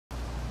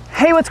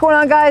Hey, what's going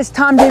on, guys?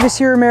 Tom Davis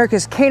here,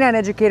 America's Canine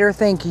Educator.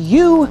 Thank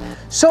you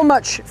so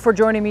much for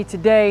joining me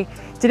today.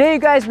 Today, you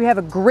guys, we have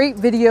a great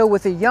video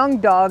with a young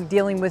dog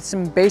dealing with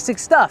some basic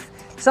stuff,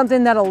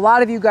 something that a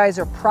lot of you guys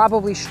are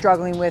probably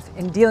struggling with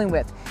and dealing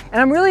with. And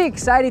I'm really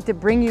excited to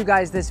bring you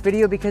guys this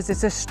video because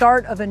it's the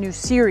start of a new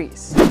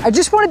series. I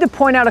just wanted to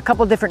point out a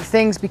couple different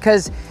things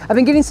because I've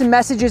been getting some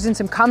messages and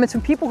some comments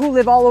from people who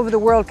live all over the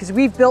world because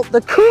we've built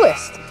the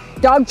coolest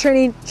dog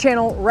training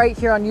channel right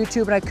here on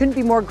YouTube, and I couldn't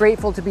be more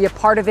grateful to be a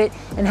part of it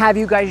and have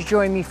you guys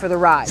join me for the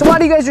ride. So a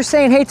lot of you guys are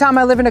saying, hey Tom,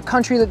 I live in a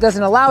country that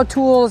doesn't allow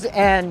tools,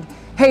 and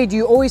hey, do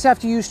you always have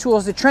to use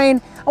tools to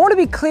train? I want to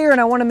be clear,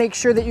 and I want to make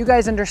sure that you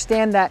guys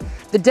understand that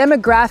the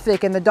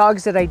demographic and the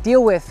dogs that I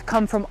deal with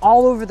come from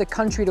all over the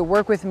country to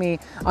work with me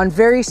on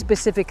very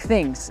specific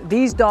things.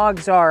 These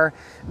dogs are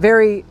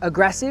very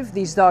aggressive.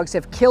 These dogs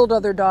have killed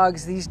other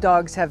dogs. These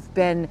dogs have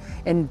been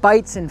in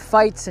bites and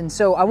fights. And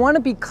so I want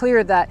to be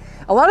clear that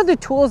a lot of the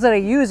tools that I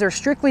use are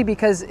strictly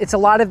because it's a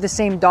lot of the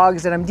same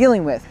dogs that I'm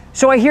dealing with.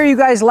 So I hear you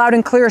guys loud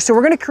and clear. So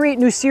we're going to create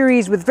a new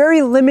series with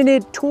very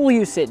limited tool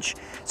usage.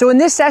 So in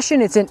this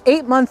session, it's an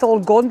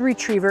 8-month-old golden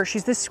retriever.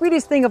 She's the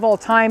sweetest thing of all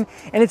time,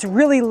 and it's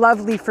really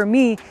lovely for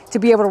me to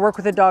be able to work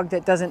with a dog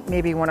that doesn't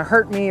maybe want to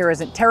hurt me or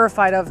isn't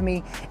terrified of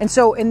me. And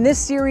so in this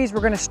series, we're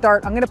going to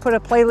start, I'm going to put a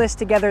playlist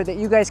together that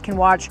you guys can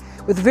watch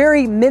with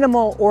very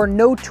minimal or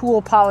no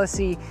tool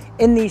policy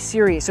in these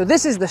series. So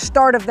this is the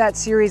start of that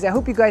series. I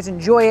hope you guys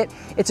enjoy it.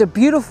 It's a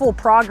beautiful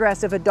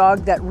progress of a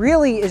dog that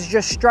really is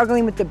just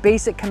struggling with the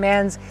basic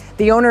commands.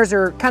 The owners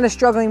are kind of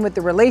struggling with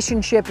the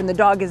relationship, and the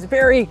dog is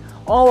very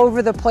all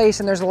over the place,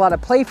 and there's a lot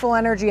of playful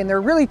energy, and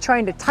they're really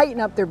trying to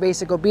tighten up their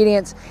basic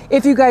obedience.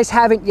 If you guys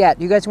haven't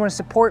yet, you guys want to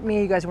support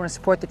me, you guys want to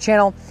support the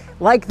channel,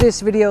 like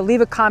this video,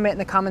 leave a comment in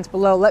the comments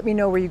below, let me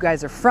know where you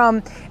guys are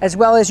from, as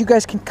well as you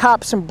guys can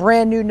cop some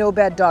brand new No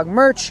Bad Dog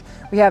merch.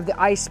 We have the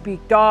I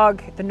Speak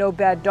Dog, the No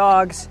Bad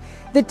Dogs,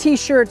 the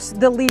t-shirts,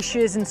 the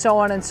leashes, and so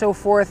on and so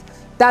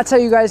forth. That's how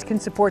you guys can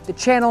support the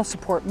channel,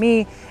 support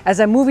me as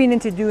I'm moving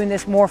into doing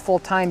this more full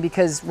time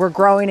because we're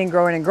growing and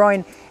growing and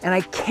growing, and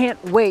I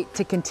can't wait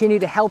to continue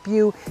to help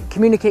you,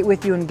 communicate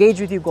with you,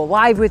 engage with you, go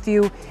live with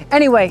you.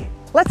 Anyway,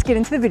 let's get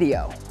into the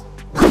video.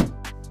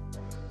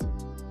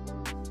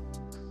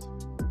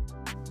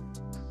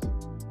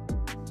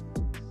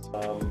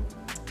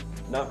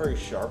 Not very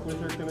sharp with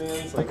her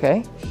commands. Like,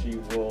 okay. She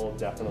will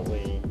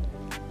definitely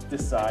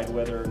decide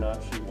whether or not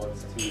she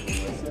wants to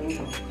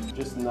listen,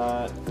 just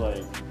not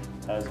like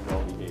as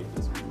well behaved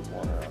as we would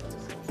want her,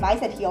 obviously. If I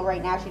said heel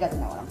right now, she doesn't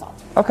know what I'm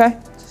talking about. Okay.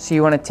 So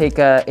you want to take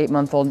a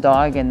 8-month-old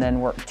dog and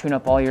then tune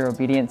up all your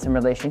obedience and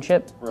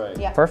relationship? Right.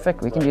 Yeah.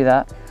 Perfect. We can do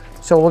that.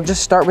 So we'll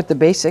just start with the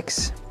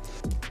basics.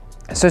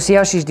 So see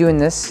how she's doing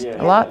this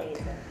a lot?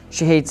 Yeah.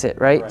 She hates it,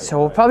 right? So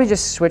we'll probably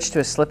just switch to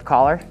a slip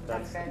collar.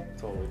 That's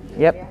totally good.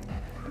 Yep. Yeah.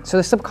 So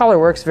the slip collar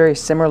works very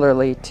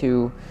similarly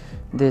to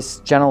this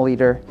gentle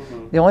leader.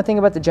 The only thing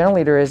about the gentle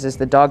leader is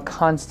the dog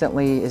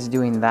constantly is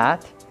doing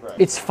that. Right.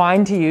 It's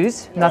fine to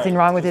use, nothing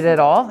wrong with it at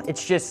all.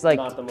 It's just like,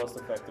 not the most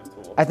effective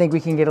tool. I think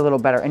we can get a little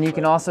better. And you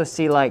can also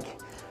see like,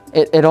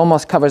 it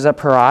almost covers up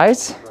her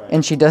eyes,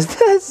 and she does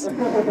this.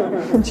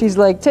 And she's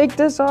like, take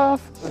this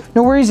off.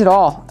 No worries at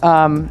all.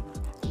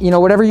 You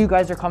know, whatever you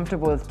guys are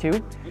comfortable with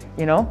too,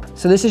 you know?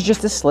 So this is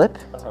just a slip.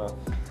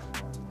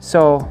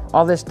 So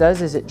all this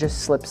does is it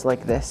just slips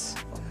like this.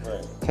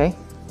 Right. Okay,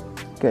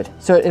 good.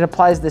 So it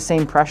applies the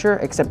same pressure,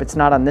 except it's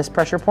not on this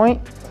pressure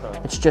point.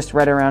 It's just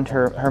right around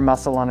her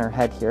muscle on her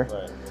head here.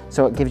 Right.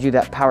 So it gives you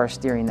that power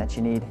steering that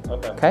you need.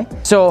 Okay.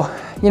 So,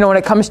 you know, when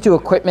it comes to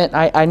equipment,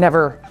 I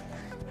never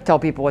tell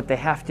people what they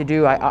have to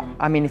do.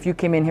 I mean, if you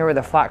came in here with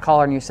a flat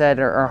collar and you said,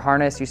 or a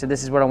harness, you said,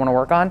 this is what I want to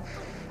work on,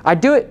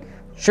 I'd do it.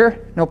 Sure,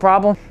 no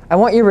problem. I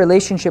want your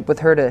relationship with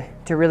her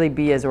to really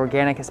be as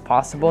organic as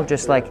possible,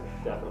 just like,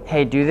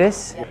 hey, do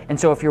this. And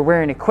so if you're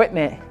wearing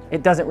equipment,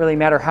 it doesn't really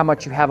matter how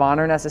much you have on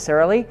her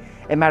necessarily.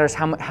 It matters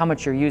how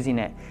much you're using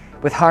it.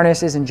 With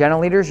harnesses and gentle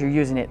leaders, you're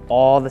using it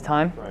all the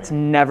time. It's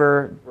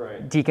never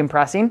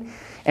decompressing.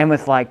 And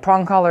with like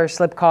prong collars,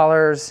 slip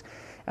collars,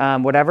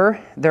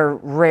 whatever, they're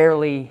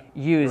rarely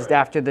used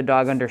after the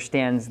dog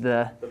understands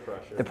the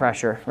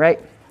pressure,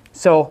 right?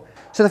 So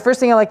the first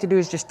thing I like to do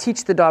is just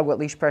teach the dog what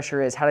leash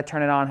pressure is, how to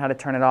turn it on, how to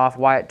turn it off,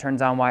 why it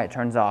turns on, why it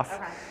turns off.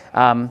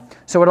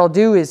 So what I'll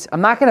do is, I'm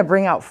not gonna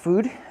bring out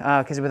food,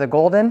 because with a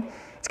golden,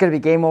 it's gonna be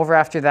game over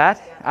after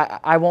that.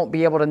 I won't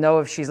be able to know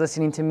if she's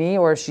listening to me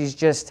or if she's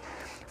just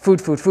food,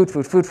 food, food,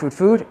 food, food, food,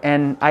 food.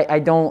 And I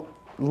don't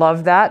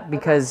love that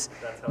because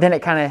then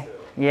it kind of,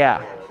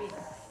 yeah.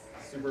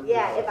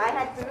 Yeah, if I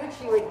had food,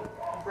 she would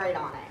right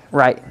on it.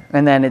 Right,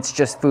 and then it's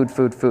just food,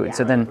 food, food. Yeah.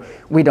 So then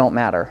we don't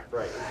matter.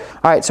 Right.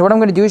 All right, so what I'm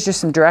gonna do is just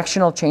some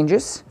directional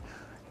changes.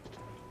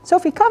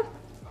 Sophie, come.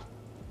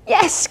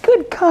 Yes,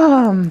 good,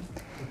 come.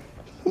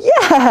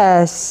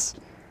 Yes.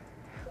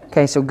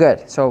 Okay, so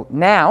good. So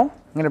now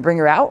I'm gonna bring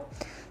her out.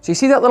 So you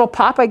see that little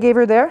pop I gave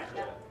her there?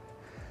 Yeah.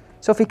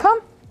 Sophie,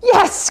 come.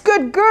 Yes,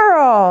 good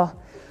girl.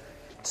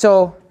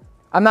 So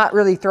I'm not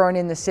really throwing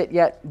in the sit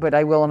yet, but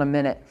I will in a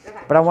minute. Okay.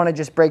 But I wanna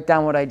just break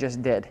down what I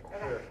just did.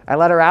 Okay. I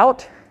let her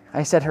out.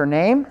 I said her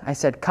name. I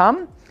said,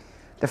 come.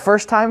 The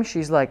first time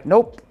she's like,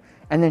 nope.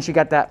 And then she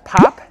got that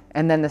pop.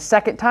 And then the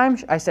second time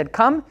I said,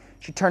 come,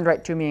 she turned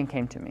right to me and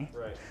came to me.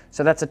 Right.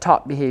 So that's a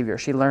top behavior.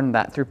 She learned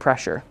that through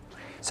pressure.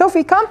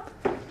 Sophie, come.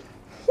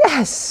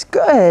 Yes,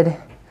 good.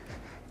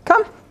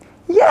 Come.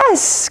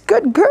 Yes,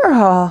 good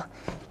girl.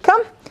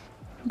 Come.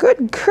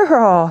 Good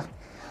girl.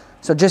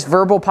 So just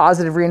verbal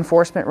positive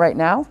reinforcement right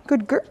now.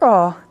 Good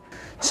girl.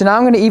 So now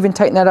I'm going to even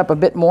tighten that up a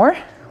bit more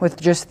with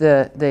just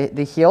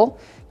the heel,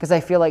 because I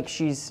feel like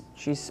she's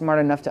smart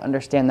enough to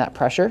understand that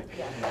pressure.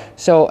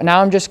 So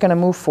now I'm just going to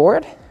move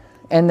forward,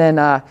 and then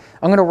I'm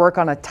going to work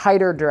on a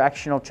tighter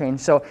directional change.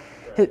 So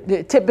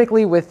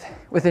typically with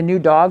a new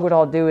dog, what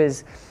I'll do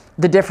is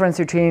the difference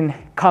between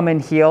come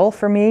and heel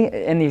for me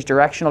in these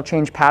directional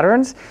change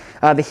patterns,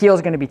 the heel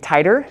is going to be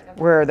tighter,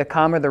 where the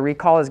come or the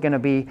recall is going to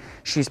be,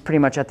 she's pretty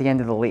much at the end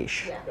of the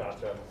leash. Yeah.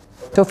 Gotcha.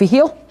 Okay. Sophie,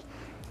 heel.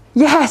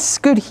 Yes,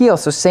 good heel.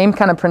 So same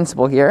kind of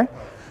principle here.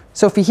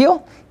 Sophie,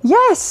 heel.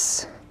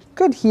 Yes,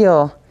 good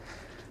heel.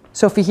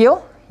 Sophie,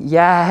 heel.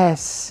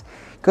 Yes,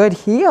 good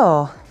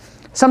heel.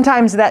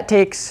 Sometimes that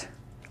takes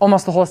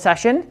almost the whole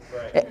session.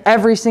 Right.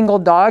 Every single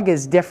dog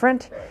is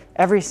different. Right.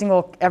 Every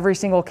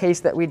single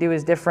case that we do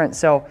is different.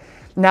 So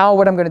now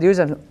what I'm going to do is,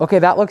 okay,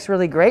 that looks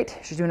really great.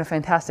 She's doing a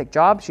fantastic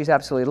job. She's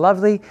absolutely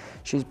lovely.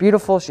 She's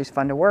beautiful. She's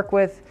fun to work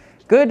with.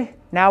 Good.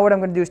 Now what I'm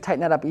going to do is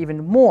tighten that up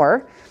even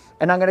more.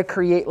 And I'm going to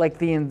create like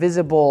the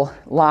invisible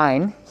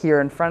line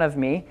here in front of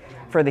me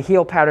for the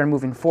heel pattern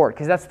moving forward.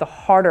 Because that's the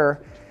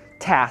harder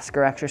task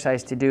or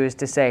exercise to do, is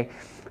to say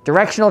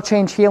directional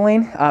change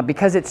healing.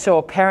 Because it's so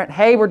apparent,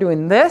 hey, we're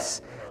doing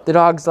this. The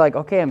dog's like,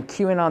 okay, I'm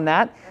cueing on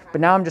that. But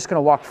now I'm just going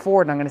to walk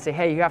forward and I'm going to say,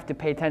 hey, you have to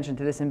pay attention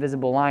to this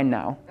invisible line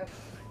now.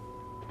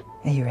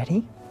 Are you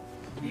ready?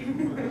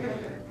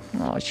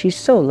 Oh, she's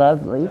so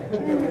lovely.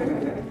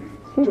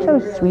 She's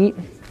so sweet.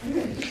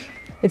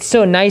 It's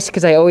so nice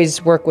because I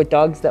always work with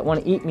dogs that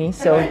want to eat me.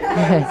 So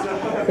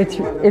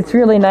it's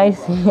really nice.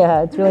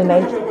 Yeah, it's really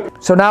nice.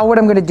 So now what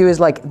I'm going to do is,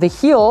 like, the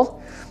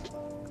heel,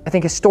 I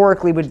think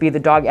historically would be the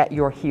dog at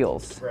your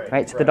heels,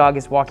 right? So the dog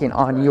is walking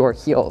on your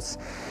heels.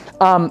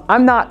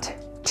 I'm not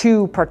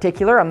too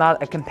particular. I'm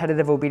not a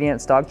competitive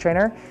obedience dog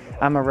trainer.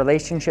 I'm a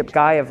relationship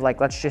guy of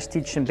like, let's just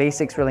teach some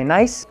basics really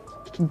nice.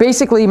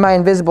 Basically, my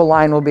invisible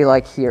line will be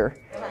like here.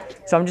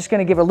 So I'm just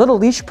going to give a little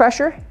leash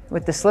pressure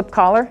with the slip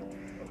collar,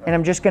 and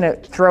I'm just going to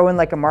throw in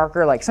like a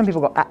marker. Like some people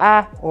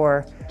go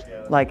or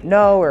like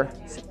no, or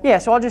yeah.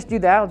 So I'll just do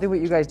that. I'll do what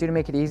you guys do to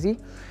make it easy.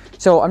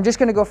 So I'm just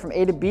going to go from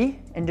A to B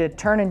and to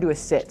turn into a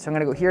sit. So I'm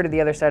going to go here to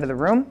the other side of the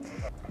room.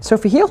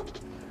 Sophie, heel.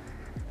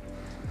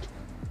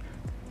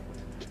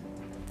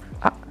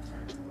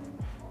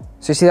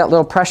 So you see that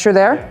little pressure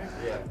there?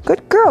 Yeah.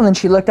 Good girl. And then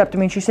she looked up to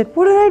me and she said,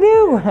 what did I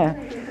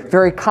do?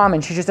 Very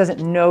common. She just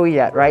doesn't know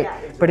yet, right?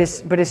 But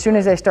as soon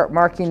as I start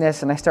marking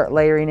this and I start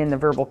layering in the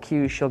verbal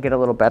cues, she'll get a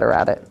little better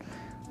at it.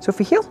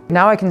 Sophie, heel.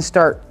 Now I can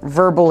start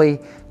verbally.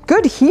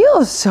 Good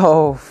heel,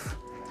 Soph.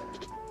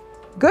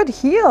 Good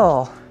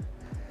heel.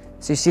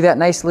 So you see that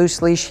nice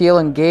loose leash heel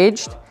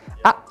engaged?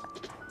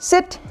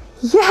 Sit.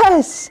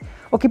 Yes.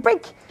 Okay,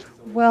 break.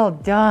 Well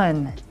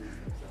done.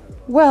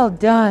 Well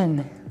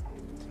done.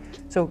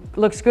 So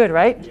looks good,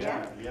 right?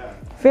 Yeah.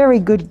 Very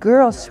good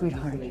girl,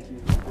 sweetheart.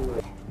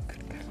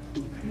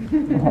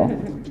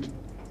 Oh.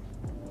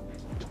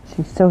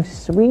 She's so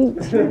sweet.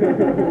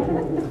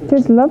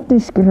 Just love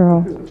this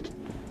girl.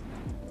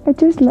 I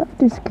just love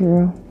this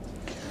girl.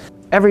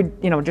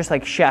 Just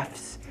like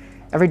chefs,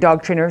 every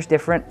dog trainer is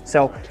different.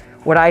 So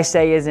what I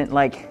say isn't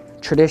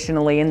like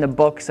traditionally in the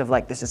books of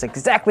like, this is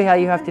exactly how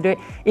you have to do it.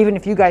 Even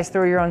if you guys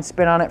throw your own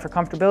spin on it for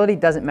comfortability,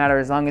 doesn't matter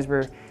as long as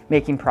we're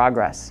making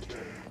progress.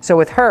 So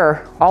with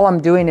her, all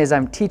I'm doing is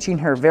I'm teaching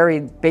her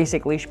very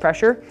basic leash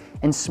pressure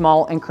in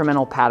small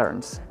incremental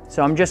patterns.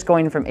 So I'm just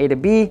going from A to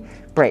B,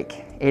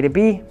 break, A to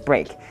B,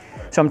 break.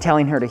 So I'm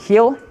telling her to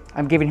heel.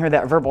 I'm giving her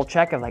that verbal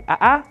check of like,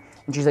 and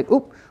she's like,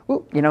 oop,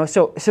 oop,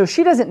 so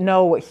she doesn't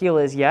know what heel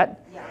is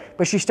yet,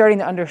 but she's starting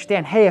to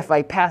understand, hey, if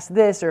I pass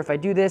this or if I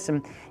do this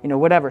and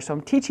whatever. So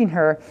I'm teaching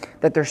her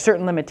that there's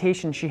certain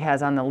limitations she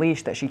has on the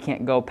leash that she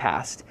can't go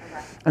past.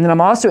 And then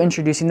I'm also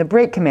introducing the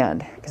break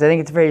command, because I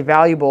think it's very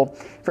valuable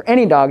for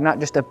any dog, not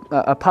just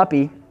a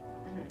puppy,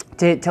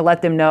 to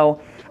let them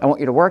know, I want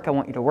you to work, I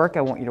want you to work,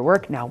 I want you to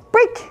work, now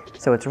break.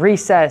 So it's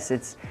recess,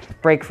 it's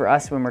break for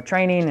us when we're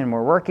training and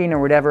we're working or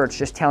whatever. It's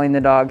just telling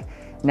the dog,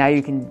 now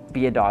you can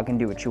be a dog and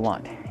do what you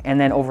want. And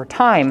then over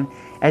time,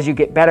 as you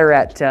get better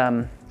at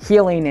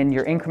healing and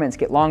your increments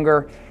get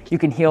longer, you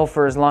can heal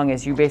for as long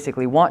as you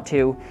basically want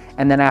to.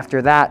 And then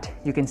after that,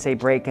 you can say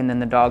break, and then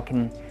the dog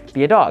can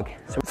be a dog.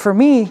 So for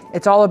me,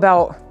 it's all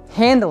about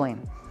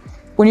handling.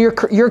 When your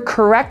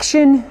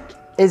correction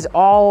is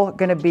all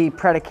gonna be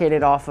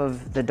predicated off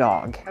of the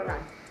dog. Okay.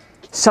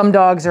 Some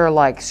dogs are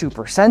like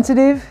super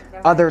sensitive.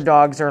 Okay. Other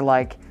dogs are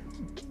like,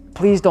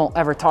 please don't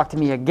ever talk to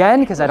me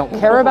again because I don't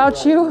care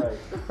about you,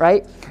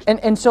 right?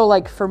 And so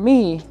like for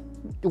me,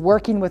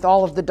 working with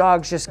all of the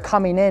dogs just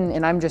coming in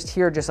and I'm just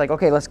here just like,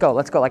 okay, let's go.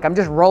 Like I'm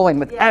just rolling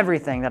with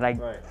everything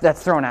that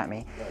that's thrown at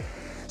me. Right.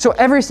 So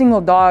every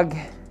single dog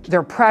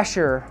their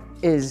pressure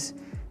is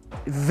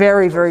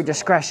very, very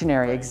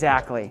discretionary,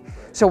 exactly.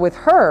 So with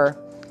her,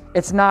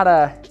 it's not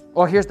a,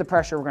 well, here's the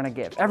pressure we're gonna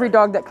give. Every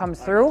dog that comes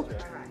through,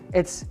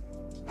 it's,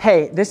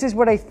 hey, this is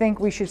what I think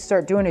we should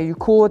start doing. Are you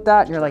cool with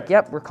that? And you're like,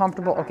 yep, we're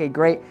comfortable. Okay,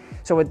 great.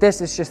 So with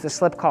this, it's just a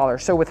slip collar.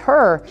 So with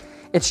her,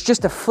 it's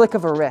just a flick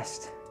of a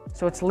wrist.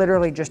 So it's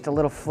literally just a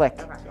little flick.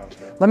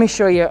 Let me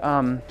show you,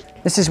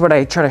 this is what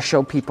I try to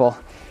show people.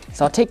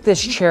 So I'll take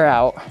this chair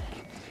out.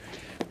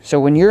 So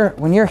when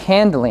you're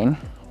handling,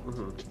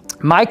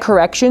 my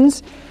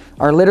corrections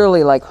are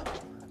literally like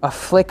a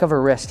flick of a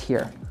wrist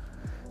here.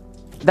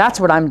 That's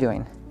what I'm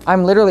doing.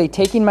 I'm literally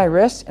taking my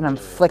wrist and I'm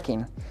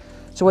flicking.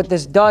 So what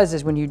this does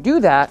is when you do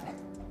that,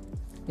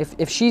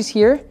 if she's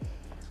here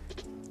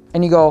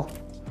and you go,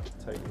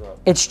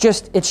 it's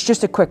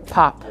just a quick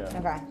pop.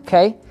 Okay.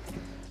 Okay?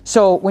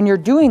 So when you're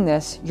doing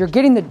this, you're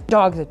getting the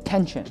dog's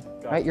attention,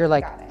 right? You're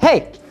like,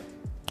 hey,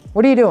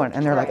 what are you doing?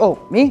 And they're like,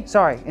 oh, me?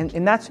 Sorry.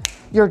 And that's,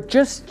 you're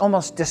just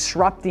almost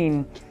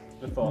disrupting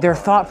their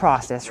thought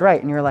process, right?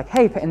 And you're like,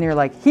 hey, and they're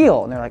like,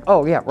 heel. And they're like,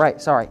 oh yeah,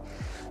 right, sorry.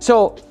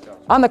 So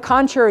on the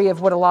contrary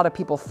of what a lot of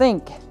people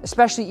think,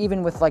 especially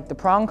even with like the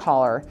prong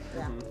collar,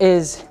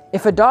 is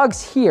if a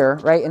dog's here,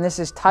 right, and this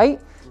is tight,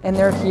 and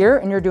they're here,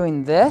 and you're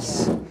doing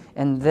this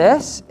and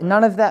this,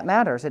 none of that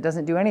matters. It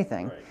doesn't do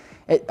anything.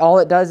 All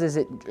it does is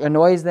it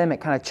annoys them, it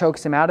kind of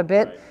chokes them out a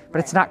bit, but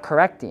it's not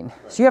correcting.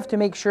 So you have to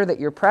make sure that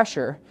your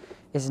pressure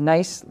is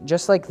nice,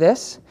 just like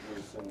this.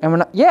 And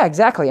when, yeah,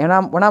 exactly.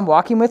 And when I'm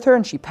walking with her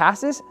and she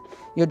passes,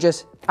 you'll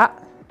just,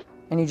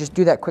 and you just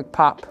do that quick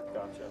pop.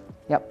 Gotcha.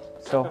 Yep,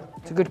 so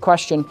it's a good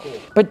question. Cool.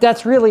 But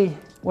that's really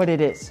what it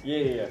is.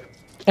 Yeah.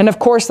 And of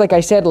course, like I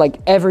said,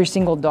 like every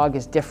single dog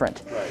is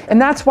different. Right.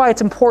 And that's why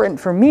it's important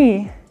for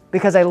me,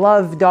 because I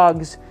love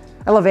dogs.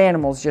 I love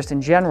animals just in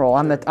general.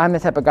 I'm the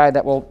type of guy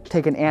that will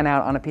take an ant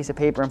out on a piece of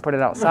paper and put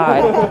it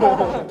outside.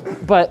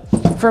 But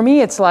for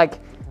me, it's like,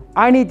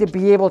 I need to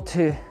be able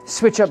to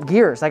switch up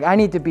gears. Like I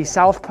need to be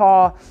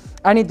southpaw.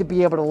 I need to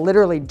be able to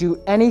literally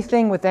do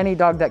anything with any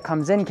dog that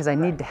comes in because I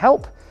need to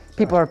help.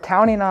 People are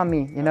counting on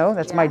me, you know?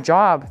 That's my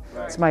job.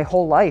 It's my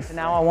whole life.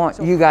 Now I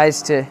want you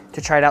guys to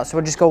try it out. So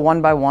we'll just go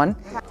one by one.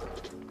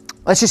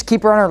 Let's just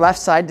keep her on her left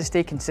side to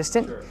stay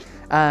consistent. Sure.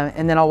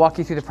 And then I'll walk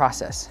you through the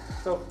process.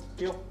 So,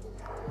 heel.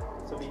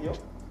 So be heel.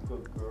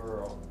 Good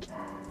girl.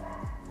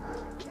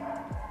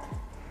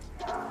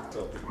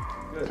 So,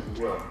 good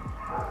heel.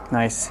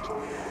 Nice.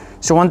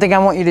 So one thing I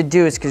want you to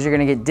do is, because you're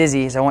gonna get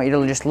dizzy, is I want you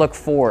to just look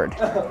forward.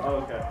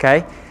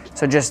 Okay?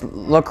 So just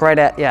look right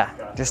at,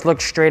 just look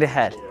straight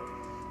ahead.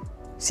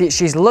 See,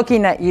 she's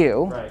looking at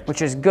you,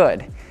 which is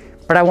good,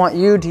 but I want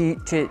you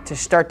to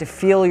start to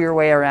feel your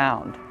way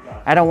around.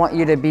 I don't want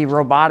you to be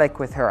robotic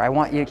with her. I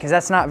want you, because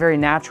that's not very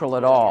natural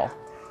at all.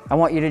 I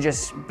want you to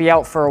just be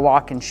out for a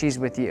walk and she's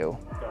with you.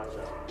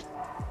 Gotcha.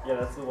 Yeah,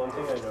 that's the one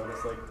thing I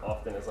notice like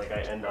often is like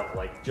I end up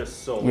like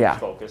just so much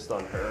focused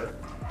on her.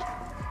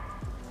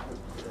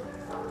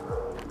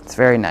 It's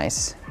very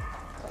nice.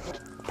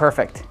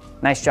 Perfect.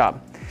 Nice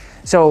job.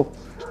 So,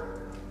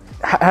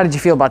 how did you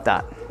feel about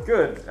that?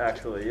 Good,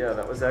 actually. Yeah,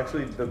 that was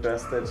actually the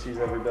best that she's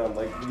ever done.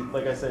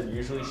 Like I said,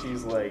 usually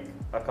she's like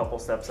a couple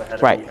steps ahead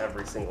of me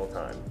every single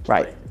time.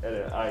 Right. Like,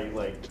 and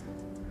I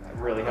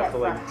really have to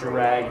like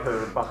drag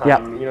her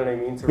behind me, you know what I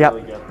mean, to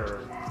really get her.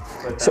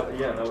 But that,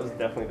 yeah, that was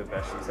definitely the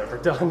best she's ever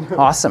done.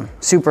 Awesome.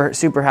 Super,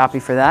 super happy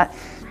for that.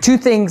 Two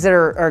things that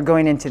are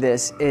going into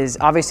this is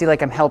obviously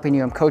like I'm helping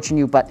you, I'm coaching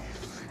you, but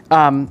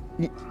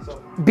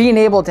being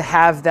able to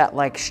have that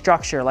like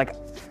structure, like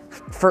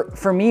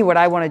for me, what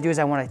I want to do is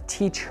I want to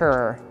teach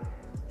her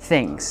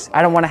things.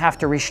 I don't want to have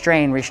to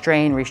restrain.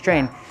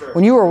 Sure.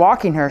 When you were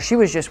walking her, she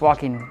was just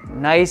walking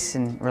nice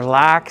and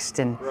relaxed,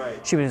 and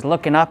she was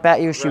looking up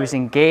at you. She was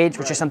engaged,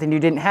 which is something you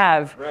didn't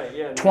have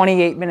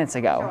 28 minutes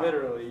ago.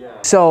 Literally,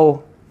 yeah.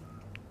 So,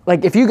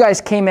 like if you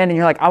guys came in and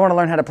you're like, I want to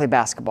learn how to play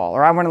basketball,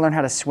 or I want to learn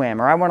how to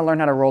swim, or I want to learn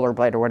how to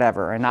rollerblade or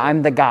whatever, and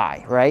I'm the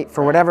guy, right?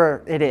 For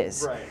whatever it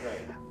is.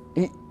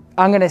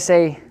 I'm going to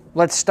say,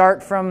 let's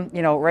start from,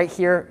 right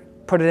here,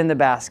 put it in the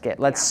basket.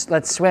 Let's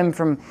swim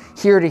from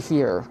here to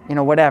here,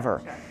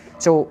 whatever.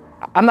 So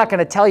I'm not going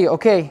to tell you,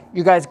 okay,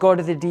 you guys go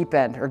to the deep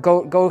end or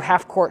go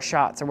half court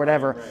shots or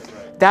whatever.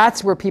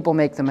 That's where people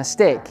make the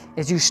mistake.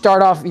 Is you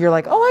start off, you're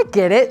like, oh, I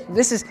get it.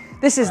 This is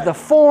the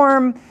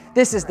form.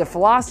 This is the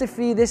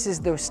philosophy. This is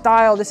the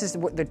style. This is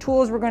what the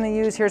tools we're going to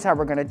use. Here's how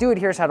we're going to do it.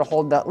 Here's how to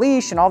hold that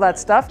leash and all that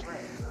stuff.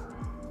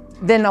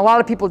 Then a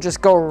lot of people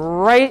just go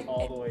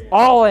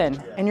all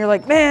in. And you're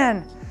like,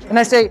 man. And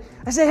I say,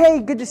 hey,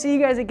 good to see you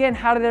guys again.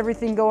 How did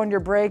everything go on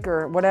your break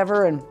or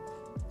whatever? And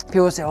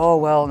people say, oh,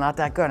 well, not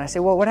that good. And I say,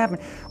 well, what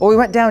happened? Well, we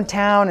went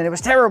downtown and it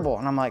was terrible.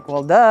 And I'm like,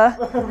 well,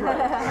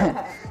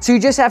 duh. So you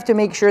just have to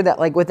make sure that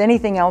like with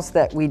anything else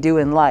that we do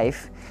in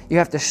life, you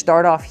have to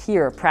start off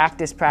here,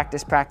 practice.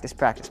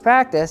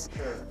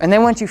 And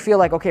then once you feel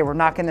like, okay, we're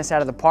knocking this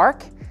out of the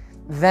park,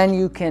 then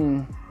you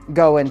can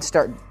go and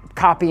start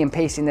copy and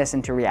pasting this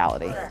into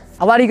reality.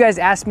 A lot of you guys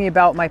asked me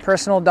about my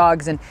personal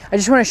dogs, and I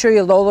just want to show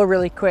you Lola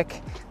really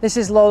quick. This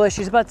is Lola.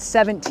 She's about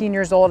 17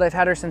 years old. I've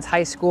had her since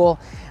high school.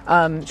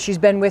 She's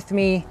been with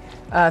me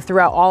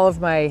throughout all of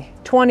my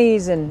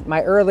 20s and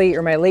my early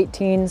or my late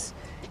teens.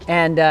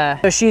 And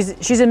so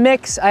she's a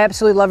mix. I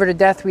absolutely love her to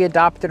death. We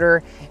adopted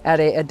her at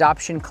an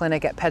adoption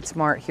clinic at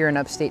PetSmart here in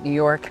upstate New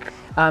York.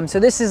 So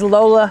this is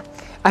Lola.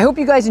 I hope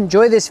you guys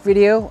enjoy this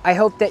video. I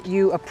hope that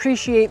you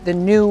appreciate the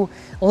new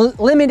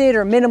limited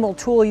or minimal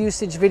tool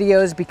usage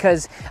videos,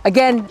 because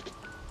again,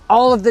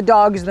 all of the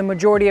dogs, the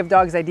majority of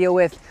dogs I deal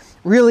with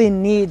really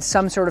need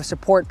some sort of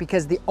support,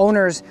 because the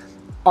owners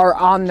are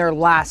on their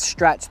last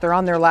stretch. They're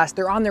on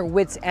their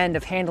wits end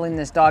of handling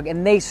this dog,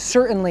 and they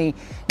certainly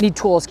need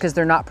tools because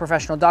they're not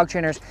professional dog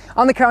trainers.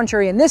 On the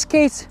contrary, in this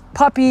case,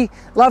 puppy,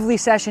 lovely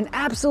session,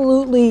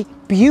 absolutely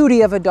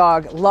beauty of a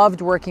dog. Loved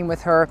working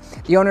with her.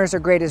 The owners are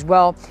great as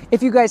well.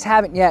 If you guys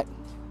haven't yet,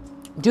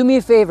 do me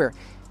a favor,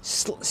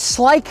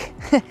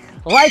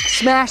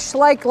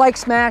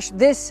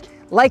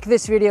 like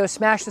this video,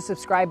 smash the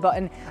subscribe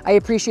button. I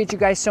appreciate you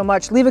guys so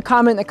much. Leave a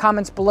comment in the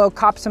comments below,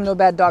 cop some No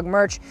Bad Dog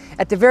merch.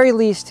 At the very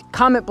least,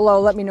 comment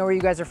below, let me know where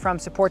you guys are from,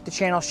 support the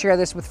channel, share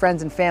this with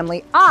friends and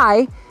family.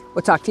 I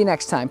will talk to you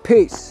next time.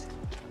 Peace.